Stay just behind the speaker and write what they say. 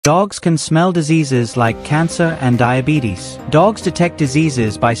Dogs can smell diseases like cancer and diabetes. Dogs detect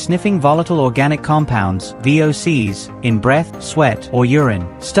diseases by sniffing volatile organic compounds, VOCs, in breath, sweat, or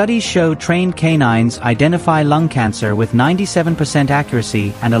urine. Studies show trained canines identify lung cancer with 97%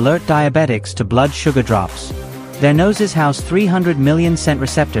 accuracy and alert diabetics to blood sugar drops. Their noses house 300 million scent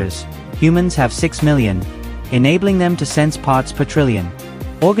receptors. Humans have 6 million, enabling them to sense parts per trillion.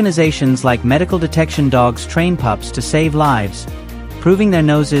 Organizations like Medical Detection Dogs train pups to save lives, proving their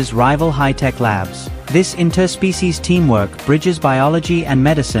noses rival high-tech labs. This interspecies teamwork bridges biology and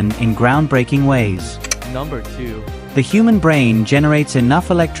medicine in groundbreaking ways. Number 2. The human brain generates enough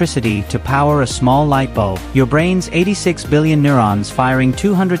electricity to power a small light bulb. Your brain's 86 billion neurons firing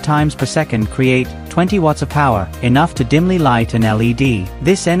 200 times per second create 20 watts of power, enough to dimly light an LED.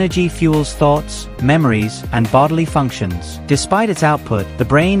 This energy fuels thoughts, memories, and bodily functions. Despite its output, the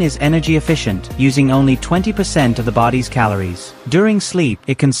brain is energy efficient, using only 20% of the body's calories. During sleep,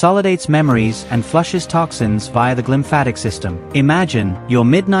 it consolidates memories and flushes toxins via the glymphatic system. Imagine, your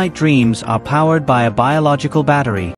midnight dreams are powered by a biological battery.